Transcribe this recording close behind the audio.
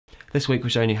This week we're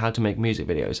showing you how to make music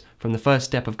videos, from the first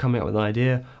step of coming up with an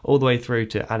idea, all the way through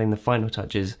to adding the final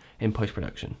touches in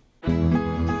post-production.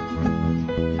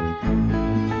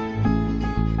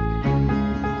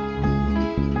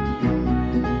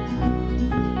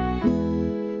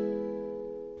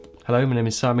 Hello, my name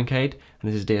is Cade,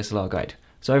 and this is DSLRguide.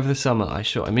 So over the summer I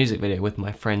shot a music video with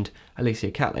my friend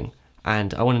Alicia Catling,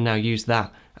 and I want to now use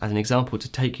that as an example to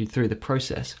take you through the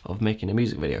process of making a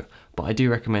music video. But I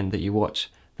do recommend that you watch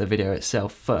the video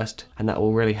itself first, and that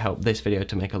will really help this video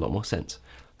to make a lot more sense.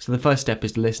 So the first step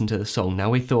is to listen to the song. Now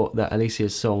we thought that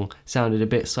Alicia's song sounded a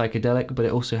bit psychedelic, but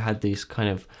it also had these kind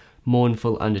of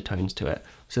mournful undertones to it.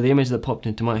 So the image that popped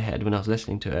into my head when I was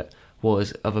listening to it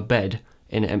was of a bed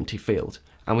in an empty field.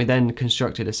 And we then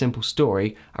constructed a simple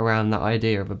story around that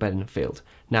idea of a bed in a field.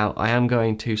 Now I am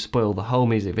going to spoil the whole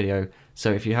music video,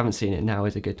 so if you haven't seen it, now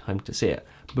is a good time to see it.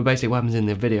 But basically what happens in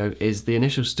the video is the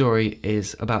initial story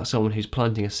is about someone who's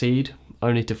planting a seed,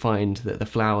 only to find that the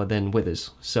flower then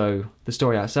withers. So the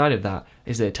story outside of that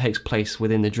is that it takes place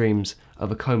within the dreams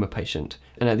of a coma patient.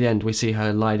 And at the end we see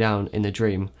her lie down in the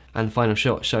dream, and the final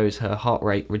shot shows her heart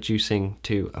rate reducing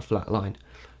to a flat line.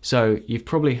 So you've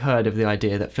probably heard of the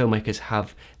idea that filmmakers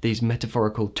have these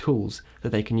metaphorical tools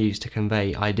that they can use to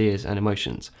convey ideas and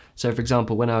emotions. So for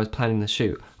example, when I was planning the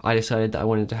shoot, I decided that I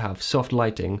wanted to have soft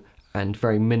lighting and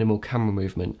very minimal camera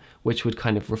movement, which would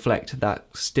kind of reflect that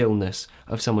stillness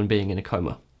of someone being in a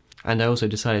coma. And I also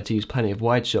decided to use plenty of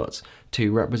wide shots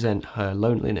to represent her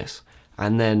loneliness.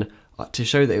 And then to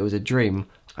show that it was a dream,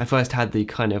 I first had the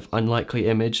kind of unlikely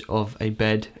image of a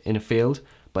bed in a field,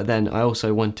 but then I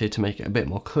also wanted to make it a bit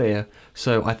more clear,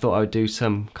 so I thought I would do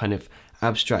some kind of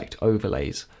abstract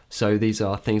overlays. So these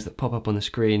are things that pop up on the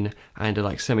screen and are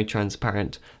like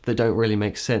semi-transparent, that don't really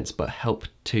make sense but help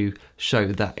to show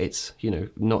that it's, you know,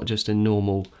 not just a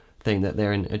normal thing, that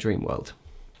they're in a dream world.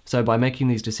 So by making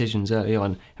these decisions early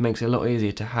on, it makes it a lot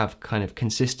easier to have kind of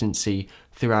consistency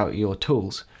throughout your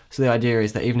tools. So the idea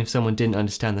is that even if someone didn't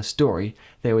understand the story,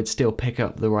 they would still pick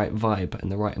up the right vibe and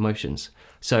the right emotions.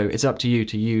 So it's up to you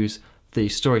to use the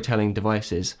storytelling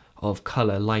devices of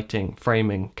colour, lighting,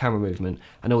 framing, camera movement,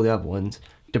 and all the other ones,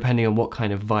 depending on what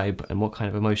kind of vibe and what kind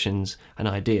of emotions and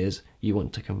ideas you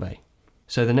want to convey.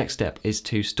 So the next step is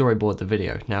to storyboard the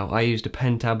video. Now I used a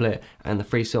pen tablet and the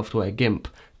free software GIMP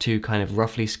to kind of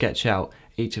roughly sketch out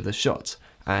each of the shots.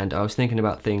 And I was thinking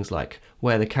about things like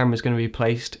where the camera is going to be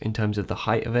placed in terms of the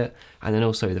height of it, and then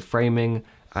also the framing.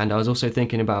 And I was also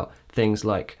thinking about things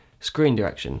like screen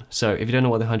direction. So if you don't know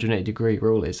what the 180-degree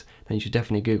rule is, then you should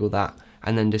definitely Google that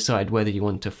and then decide whether you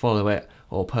want to follow it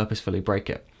or purposefully break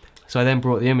it. So I then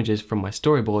brought the images from my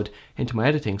storyboard into my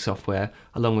editing software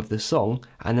along with the song,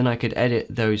 and then I could edit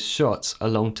those shots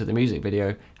along to the music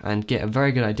video and get a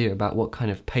very good idea about what kind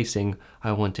of pacing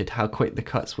I wanted, how quick the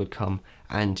cuts would come,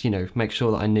 and, you know, make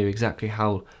sure that I knew exactly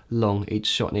how long each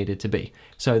shot needed to be.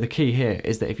 So the key here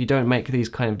is that if you don't make these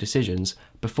kind of decisions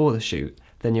before the shoot,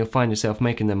 then you'll find yourself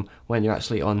making them when you're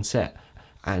actually on set.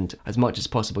 And as much as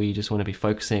possible you just want to be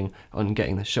focusing on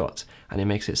getting the shots, and it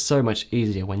makes it so much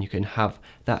easier when you can have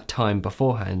that time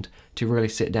beforehand to really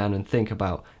sit down and think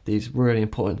about these really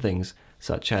important things,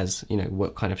 such as, you know,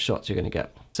 what kind of shots you're going to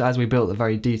get. So as we built a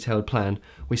very detailed plan,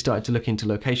 we started to look into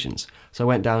locations. So I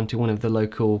went down to one of the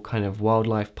local kind of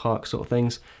wildlife park sort of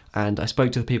things, and I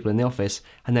spoke to the people in the office,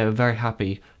 and they were very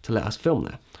happy to let us film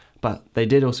there. But they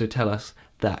did also tell us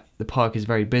that the park is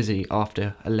very busy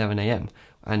after 11 AM,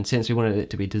 and since we wanted it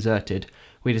to be deserted,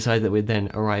 we decided that we'd then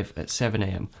arrive at 7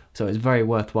 AM. So it's very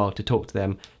worthwhile to talk to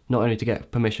them, not only to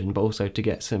get permission, but also to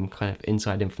get some kind of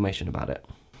inside information about it.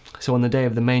 So on the day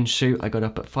of the main shoot, I got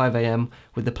up at 5 AM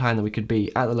with the plan that we could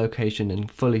be at the location and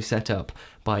fully set up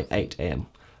by 8 AM.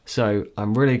 So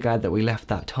I'm really glad that we left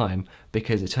that time,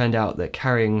 because it turned out that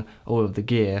carrying all of the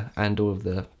gear and all of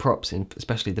the props,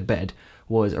 especially the bed,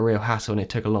 was a real hassle and it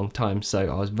took a long time. So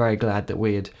I was very glad that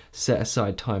we had set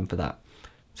aside time for that.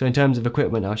 So in terms of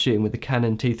equipment, I was shooting with the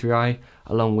Canon T3i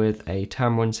along with a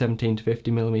Tamron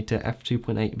 17-50mm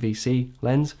f2.8 VC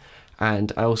lens,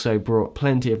 and I also brought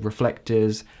plenty of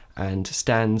reflectors and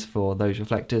stands for those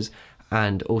reflectors,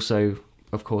 and also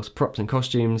of course props and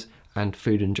costumes and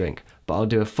food and drink. But I'll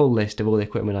do a full list of all the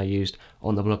equipment I used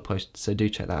on the blog post, so do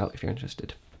check that out if you're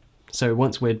interested. So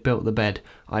once we'd built the bed,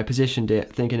 I positioned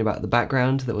it thinking about the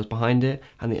background that was behind it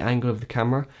and the angle of the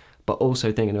camera, but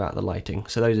also thinking about the lighting.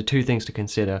 So those are two things to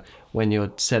consider when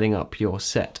you're setting up your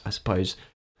set, I suppose.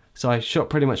 So I shot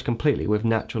pretty much completely with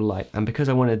natural light, and because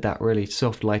I wanted that really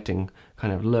soft lighting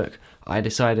kind of look, I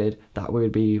decided that we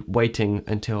would be waiting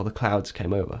until the clouds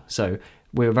came over. So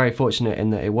We were very fortunate in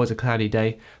that it was a cloudy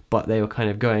day, but they were kind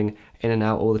of going in and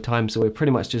out all the time, so we were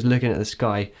pretty much just looking at the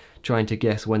sky trying to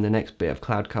guess when the next bit of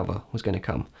cloud cover was going to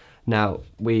come. Now,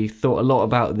 we thought a lot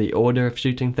about the order of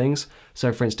shooting things.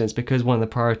 So for instance, because one of the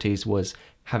priorities was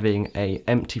having an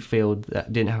empty field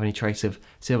that didn't have any trace of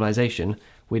civilization,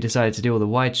 we decided to do all the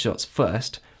wide shots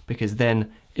first, because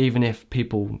then even if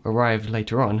people arrived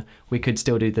later on, we could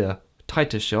still do the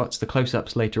tighter shots, the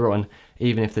close-ups later on,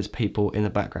 even if there's people in the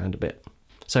background a bit.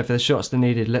 So for the shots that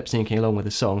needed lip syncing along with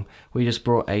the song, we just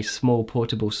brought a small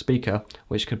portable speaker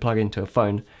which could plug into a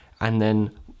phone, and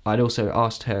then I'd also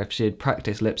asked her if she had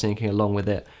practiced lip syncing along with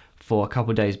it for a couple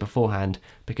of days beforehand,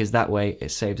 because that way it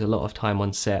saves a lot of time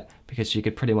on set, because she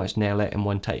could pretty much nail it in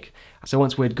one take. So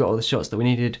once we'd got all the shots that we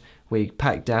needed, we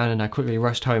packed down and I quickly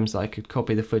rushed home so I could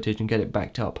copy the footage and get it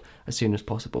backed up as soon as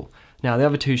possible. Now the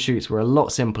other two shoots were a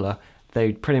lot simpler.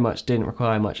 They pretty much didn't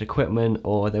require much equipment,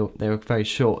 or they were very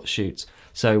short shoots.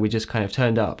 So we just kind of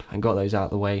turned up and got those out of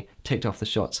the way, ticked off the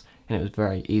shots, and it was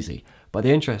very easy. But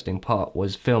the interesting part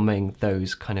was filming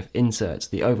those kind of inserts,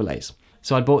 the overlays.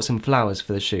 So I bought some flowers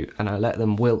for the shoot and I let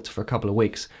them wilt for a couple of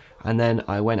weeks, and then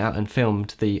I went out and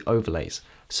filmed the overlays.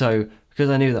 So because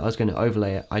I knew that I was going to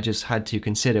overlay it, I just had to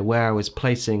consider where I was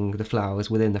placing the flowers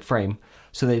within the frame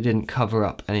so they didn't cover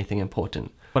up anything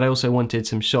important. But I also wanted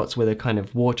some shots with a kind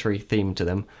of watery theme to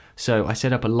them. So I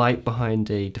set up a light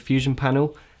behind a diffusion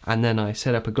panel, and then I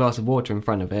set up a glass of water in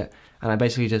front of it, and I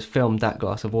basically just filmed that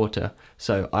glass of water.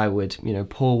 So I would,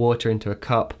 pour water into a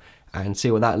cup and see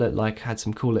what that looked like. Had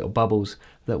some cool little bubbles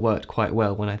that worked quite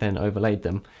well when I then overlaid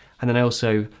them. And then I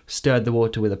also stirred the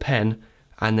water with a pen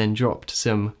and then dropped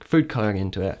some food colouring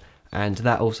into it, and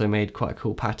that also made quite a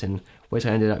cool pattern, which I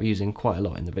ended up using quite a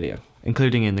lot in the video,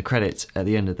 including in the credits at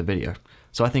the end of the video.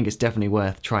 So I think it's definitely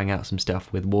worth trying out some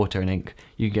stuff with water and ink.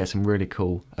 You can get some really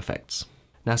cool effects.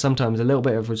 Now sometimes a little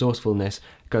bit of resourcefulness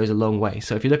goes a long way.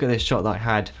 So if you look at this shot that I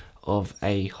had of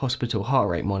a hospital heart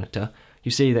rate monitor, you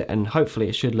see that, and hopefully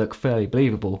it should look fairly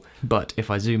believable, but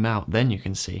if I zoom out then you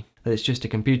can see that it's just a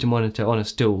computer monitor on a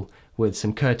stool with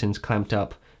some curtains clamped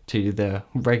up to the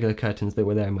regular curtains that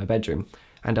were there in my bedroom.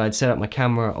 And I'd set up my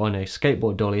camera on a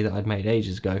skateboard dolly that I'd made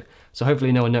ages ago, so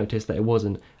hopefully no one noticed that it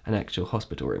wasn't an actual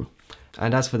hospital room.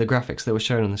 And as for the graphics that were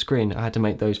shown on the screen, I had to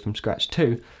make those from scratch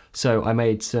too, so I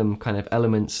made some kind of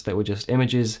elements that were just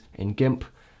images in GIMP,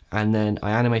 and then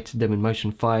I animated them in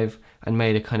Motion 5 and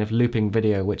made a kind of looping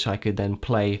video which I could then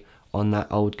play on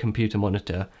that old computer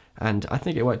monitor, and I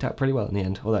think it worked out pretty well in the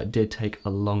end, although it did take a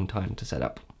long time to set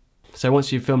up. So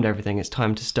once you've filmed everything, it's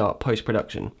time to start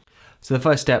post-production. So the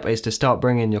first step is to start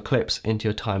bringing your clips into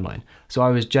your timeline. So I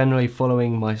was generally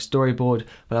following my storyboard,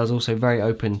 but I was also very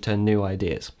open to new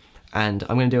ideas. And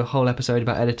I'm going to do a whole episode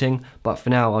about editing, but for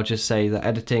now I'll just say that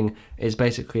editing is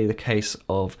basically the case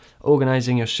of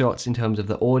organising your shots in terms of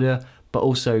the order, but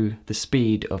also the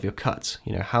speed of your cuts.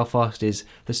 How fast is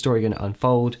the story going to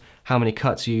unfold? How many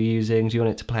cuts are you using? Do you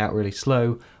want it to play out really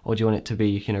slow, or do you want it to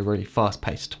be, really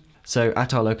fast-paced? So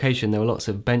at our location there were lots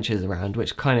of benches around,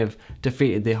 which kind of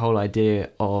defeated the whole idea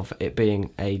of it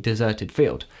being a deserted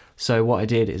field. So what I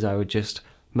did is I would just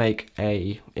make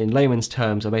in layman's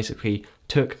terms, I basically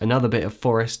took another bit of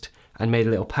forest and made a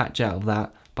little patch out of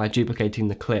that by duplicating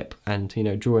the clip and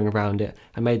drawing around it,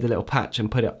 and made the little patch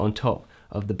and put it on top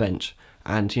of the bench.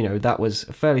 And that was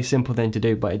a fairly simple thing to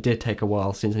do, but it did take a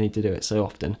while since I need to do it so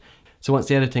often. So once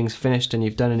the editing's finished and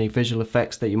you've done any visual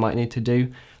effects that you might need to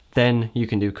do, then you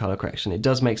can do color correction. It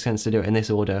does make sense to do it in this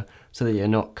order so that you're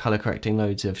not color correcting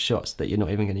loads of shots that you're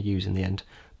not even going to use in the end.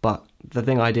 But the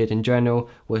thing I did in general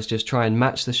was just try and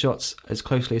match the shots as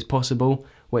closely as possible,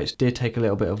 which did take a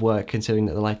little bit of work considering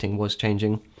that the lighting was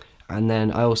changing. And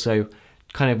then I also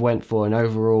kind of went for an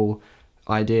overall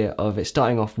idea of it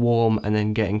starting off warm and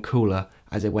then getting cooler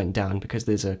as it went down, because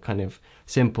there's a kind of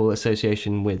simple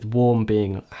association with warm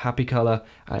being a happy colour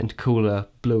and cooler,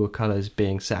 bluer colours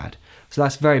being sad. So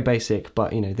that's very basic,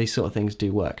 but these sort of things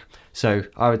do work. So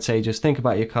I would say just think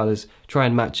about your colours, try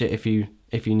and match it if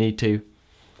you need to.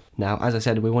 Now, as I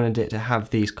said, we wanted it to have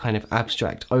these kind of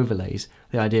abstract overlays,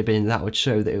 the idea being that would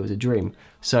show that it was a dream.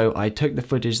 So I took the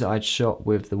footage that I'd shot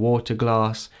with the water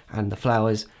glass and the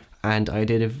flowers, and I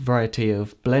did a variety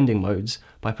of blending modes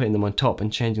by putting them on top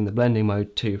and changing the blending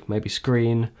mode to maybe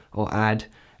screen or add.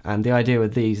 And the idea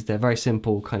with these, they're very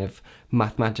simple kind of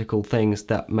mathematical things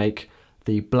that make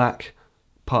the black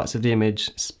parts of the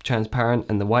image transparent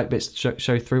and the white bits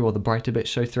show through, or the brighter bits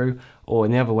show through, or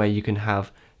in the other way you can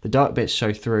have the dark bits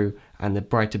show through and the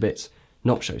brighter bits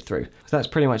not show through. So that's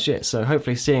pretty much it. So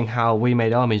hopefully seeing how we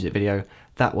made our music video,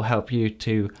 that will help you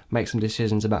to make some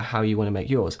decisions about how you want to make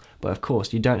yours. But of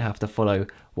course you don't have to follow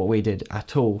what we did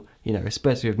at all you know,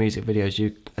 especially with music videos,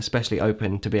 you're especially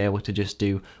open to be able to just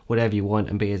do whatever you want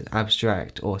and be as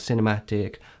abstract or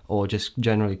cinematic or just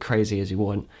generally crazy as you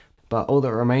want. But all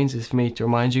that remains is for me to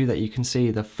remind you that you can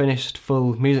see the finished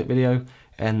full music video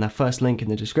and the first link in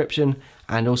the description.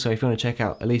 And also, if you want to check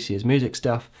out Alicia's music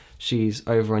stuff, she's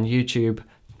over on YouTube,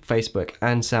 Facebook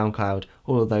and SoundCloud.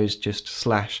 All of those just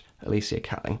 / Alicia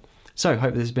Catling. So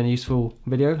hope this has been a useful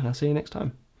video, and I'll see you next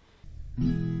time.